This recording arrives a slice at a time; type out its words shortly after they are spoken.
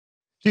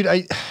Dude,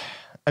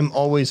 I'm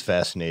always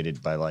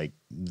fascinated by like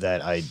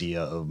that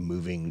idea of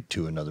moving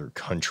to another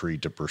country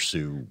to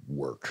pursue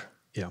work.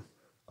 Yeah.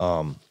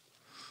 So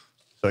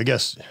I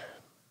guess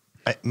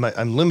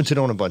I'm limited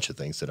on a bunch of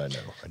things that I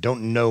know. I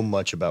don't know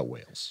much about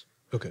Wales.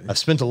 Okay. I've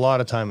spent a lot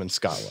of time in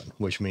Scotland,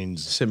 which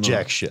means Similar.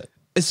 jack shit.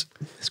 It's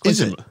quite Is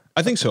it? similar.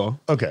 I think so.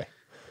 Okay.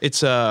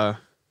 It's a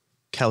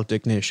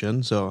Celtic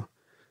nation, so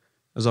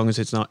as long as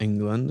it's not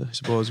England, I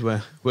suppose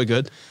we're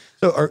good.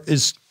 So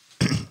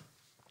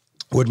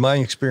would my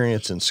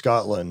experience in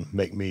Scotland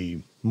make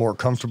me more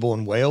comfortable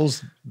in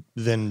Wales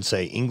than,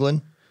 say,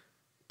 England?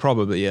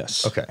 Probably,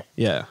 yes. Okay.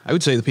 Yeah. I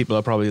would say the people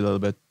are probably a little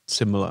bit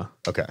similar.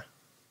 Okay.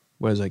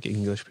 Whereas like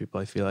English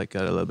people, I feel like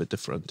are a little bit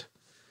different.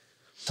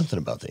 Something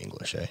about the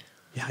English, eh?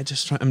 Yeah,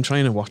 I'm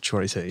trying to watch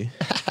what I say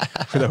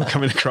without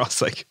coming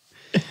across like.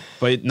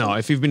 But no,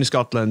 if you've been to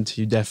Scotland,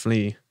 you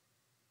definitely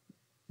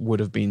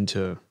would have been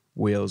to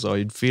Wales, or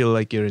you'd feel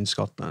like you're in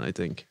Scotland, I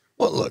think.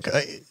 Well, look,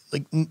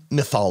 like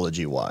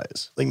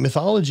mythology-wise, like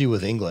mythology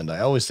with England, I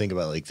always think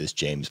about like this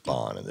James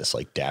Bond and this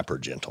like dapper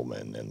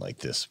gentleman and like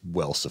this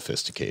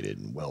well-sophisticated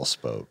and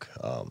well-spoke.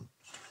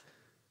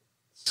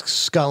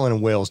 Scotland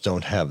and Wales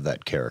don't have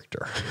that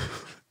character.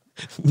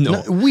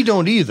 No, we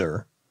don't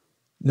either.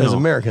 No. As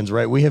Americans,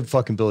 right? We have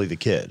fucking Billy the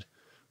Kid.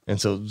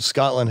 And so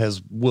Scotland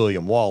has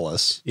William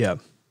Wallace. Yeah.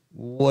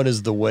 What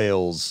is the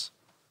Wales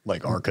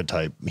like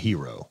archetype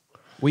hero?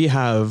 We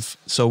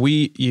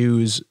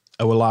use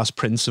our last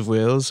Prince of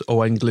Wales,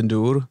 Owain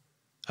Glyndŵr,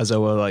 as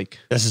our like.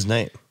 That's his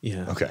name.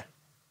 Yeah. Okay.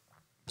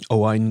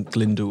 Owain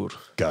Glyndŵr.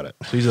 Got it.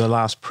 So he's the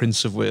last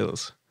Prince of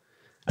Wales.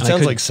 It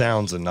sounds like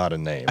sounds and not a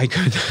name. I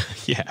could,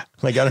 yeah.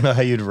 Like, I don't know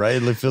how you'd write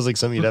it. It feels like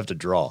something you'd have to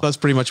draw. That's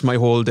pretty much my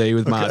whole day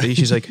with Maddie.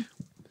 She's like,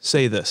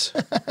 say this.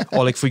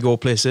 Or like if we go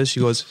places, she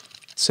goes,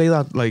 say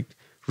that like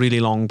really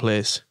long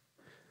place.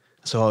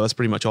 So that's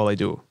pretty much all I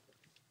do.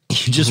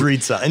 You just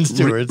read signs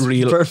to her. It's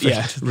perfect.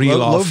 Yeah, reel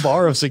low off.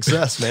 it's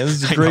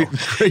a great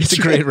It's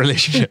a great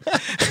relationship.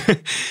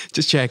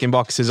 Just checking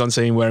boxes on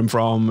saying where I'm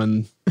from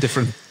and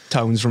different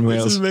towns from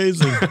Wales. This is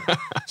amazing.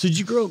 So did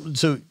you grow up,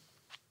 so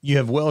you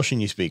have Welsh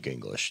and you speak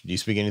English. Do you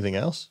speak anything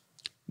else?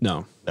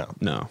 No.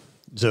 No.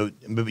 So,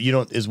 but you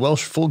don't, is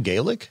Welsh full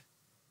Gaelic?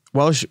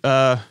 Welsh,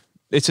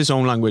 it's its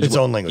own language. Its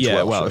own language,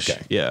 Yeah, Welsh, Welsh.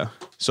 okay. Yeah.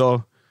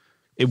 So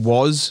it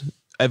was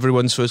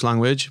everyone's first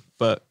language,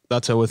 but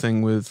that's our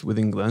thing with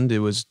England. It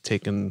was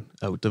taken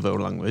out of our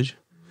language.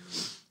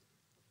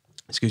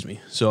 Excuse me.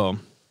 So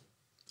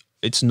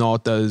it's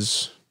not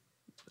as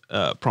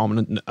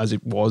prominent as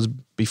it was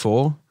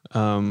before.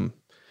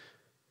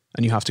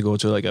 And you have to go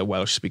to like a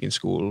Welsh speaking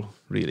school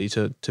really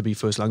to be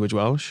first language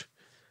Welsh.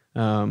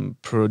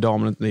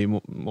 Predominantly,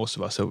 most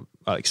of us are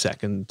like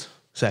second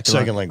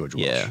language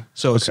Welsh. Yeah.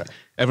 So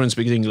everyone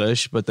speaks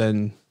English, but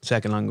then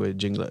second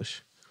language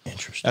English.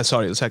 Interesting.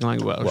 Sorry, the second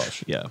language Welsh.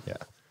 Welsh. Yeah. Yeah.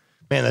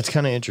 Man, that's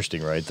kind of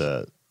interesting, right?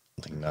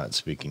 Like not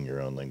speaking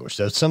your own language.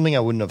 That's something I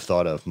wouldn't have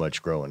thought of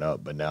much growing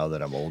up, but now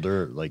that I'm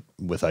older, like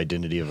with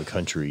identity of a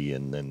country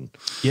and then.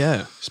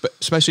 Yeah.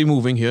 Especially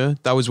moving here.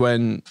 That was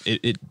when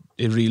it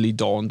really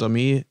dawned on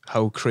me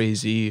how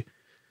crazy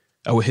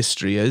our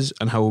history is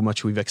and how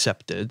much we've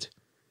accepted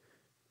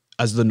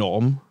as the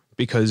norm,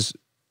 because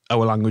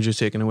our language is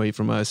taken away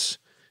from us.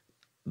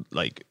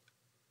 Like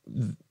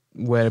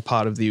we're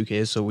part of the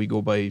UK, so we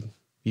go by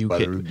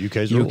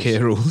UK's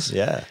rules.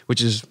 Yeah.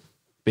 Which is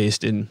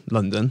based in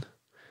London.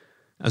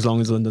 As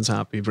long as London's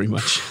happy, pretty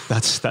much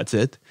that's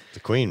it. The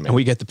Queen, man. And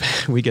we get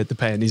the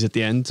pennies at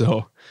the end. So,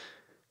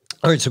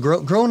 all right. So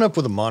growing up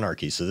with a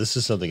monarchy, so this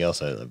is something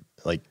else I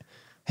like.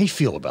 How do you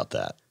feel about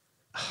that?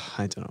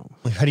 I don't know.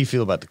 Like, how do you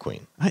feel about the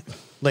Queen?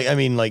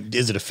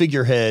 Is it a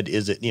figurehead?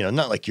 Is it,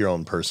 not like your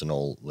own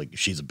personal, like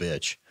she's a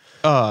bitch?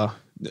 I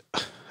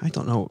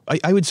don't know.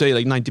 I would say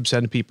like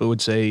 90% of people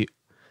would say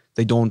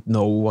they don't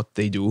know what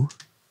they do.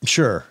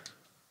 Sure.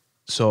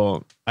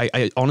 So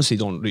I honestly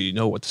don't really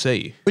know what to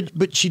say.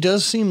 But she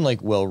does seem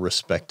like well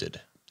respected.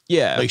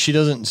 Yeah. Like she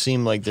doesn't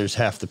seem like there's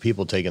half the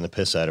people taking the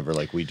piss out of her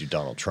like we do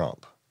Donald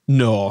Trump.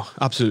 No,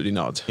 absolutely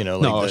not.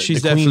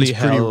 She's the definitely Queen's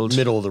pretty held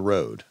middle of the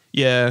road.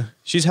 Yeah,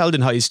 she's held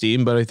in high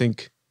esteem, but I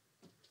think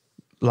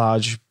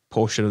large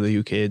portion of the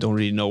UK don't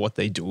really know what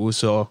they do,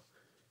 so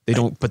they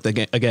don't. But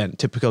again,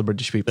 typical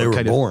British people. They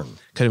were born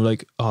kind of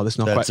like, oh, let's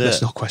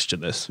not question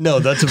this. No,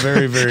 that's a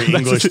very, very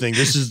English thing.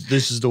 This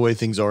is the way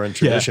things are in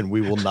tradition. Yeah.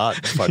 We will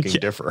not fucking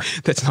differ.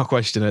 Let's not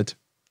question it.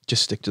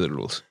 Just stick to the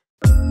rules.